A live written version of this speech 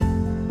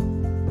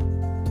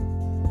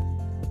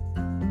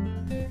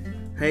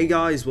Hey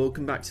guys,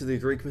 welcome back to the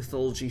Greek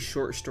Mythology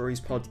Short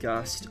Stories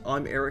podcast.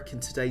 I'm Eric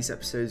and today's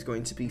episode is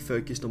going to be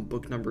focused on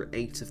book number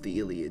 8 of the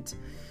Iliad.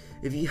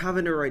 If you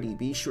haven't already,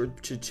 be sure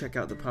to check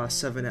out the past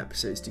 7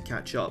 episodes to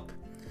catch up.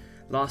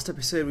 Last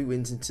episode we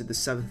went into the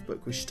 7th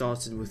book, which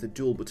started with a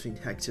duel between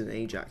Hector and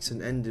Ajax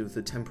and ended with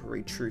a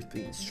temporary truce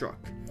being struck.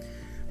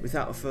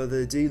 Without further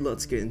ado,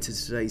 let's get into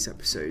today's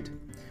episode.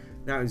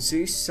 Now,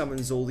 Zeus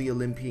summons all the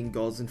Olympian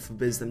gods and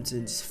forbids them to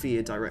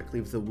interfere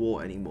directly with the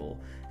war anymore.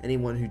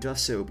 Anyone who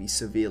does so will be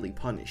severely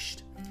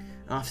punished.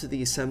 After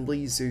the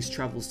assembly, Zeus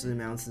travels to the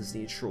mountains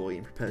near Troy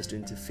and prepares to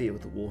interfere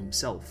with the war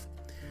himself.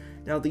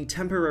 Now, the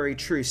temporary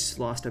truce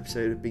last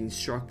episode had been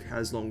struck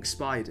has long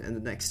expired, and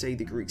the next day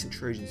the Greeks and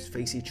Trojans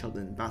face each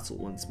other in battle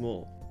once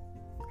more.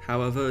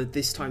 However,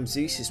 this time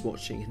Zeus is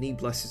watching and he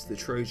blesses the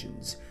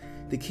Trojans.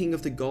 The king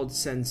of the gods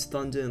sends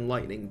thunder and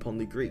lightning upon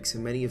the Greeks,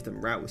 and many of them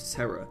rouse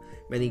terror.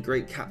 Many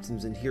great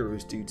captains and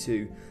heroes do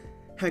too.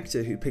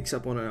 Hector, who picks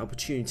up on an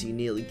opportunity,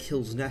 nearly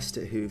kills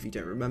Nestor, who, if you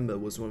don't remember,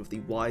 was one of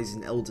the wise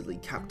and elderly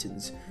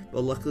captains,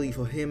 but luckily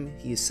for him,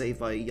 he is saved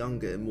by a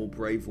younger and more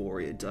brave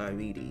warrior,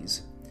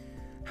 Diomedes.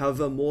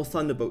 However, more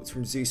thunderbolts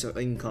from Zeus are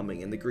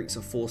incoming, and the Greeks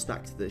are forced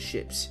back to their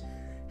ships.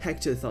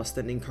 Hector thus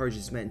then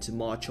encourages men to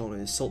march on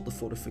and assault the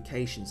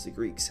fortifications the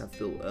Greeks have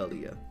built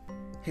earlier.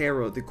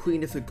 Hera, the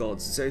queen of the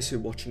gods, is also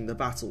watching the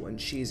battle,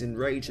 and she is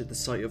enraged at the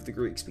sight of the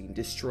Greeks being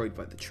destroyed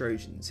by the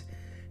Trojans.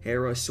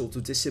 Hera, sort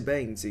of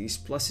disobeying Zeus,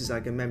 blesses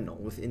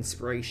Agamemnon with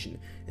inspiration,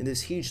 and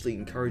this hugely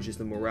encourages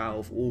the morale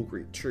of all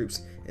Greek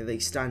troops, and they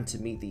stand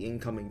to meet the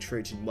incoming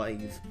Trojan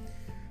wave.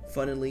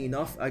 Funnily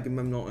enough,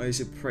 Agamemnon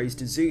also prays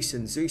to Zeus,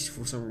 and Zeus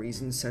for some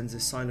reason sends a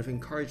sign of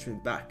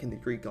encouragement back, and the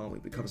Greek army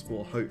becomes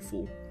more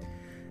hopeful.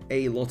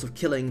 A lot of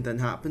killing then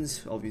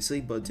happens, obviously,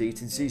 but due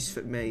to Zeus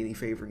mainly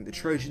favouring the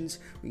Trojans,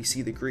 we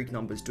see the Greek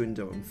numbers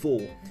dwindle and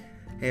fall.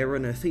 Hera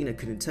and Athena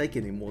couldn't take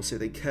anymore, so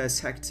they curse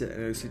Hector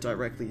and also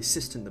directly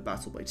assist in the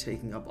battle by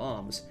taking up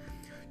arms.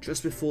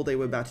 Just before they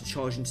were about to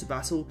charge into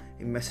battle,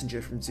 a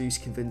messenger from Zeus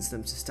convinced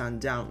them to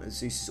stand down as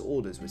Zeus's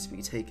orders were to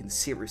be taken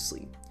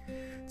seriously.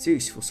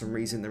 Zeus, for some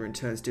reason, then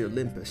returns to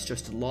Olympus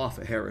just to laugh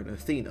at Hera and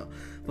Athena,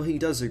 but he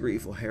does agree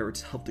for Hera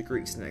to help the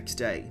Greeks the next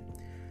day.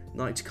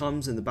 Night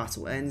comes and the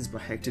battle ends,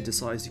 but Hector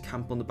decides to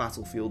camp on the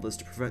battlefield as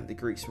to prevent the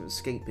Greeks from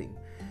escaping.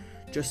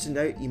 Just to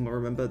note, you might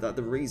remember that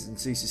the reason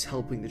Zeus is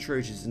helping the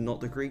Trojans and not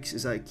the Greeks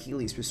is that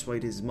Achilles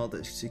persuaded his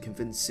mother to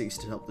convince Zeus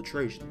to help the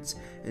Trojans,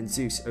 and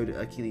Zeus owed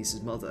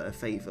Achilles' mother a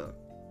favour.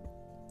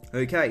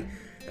 Okay,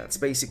 that's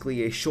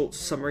basically a short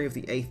summary of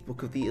the 8th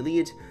book of the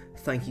Iliad.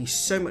 Thank you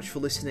so much for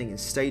listening and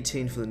stay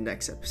tuned for the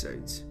next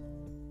episodes.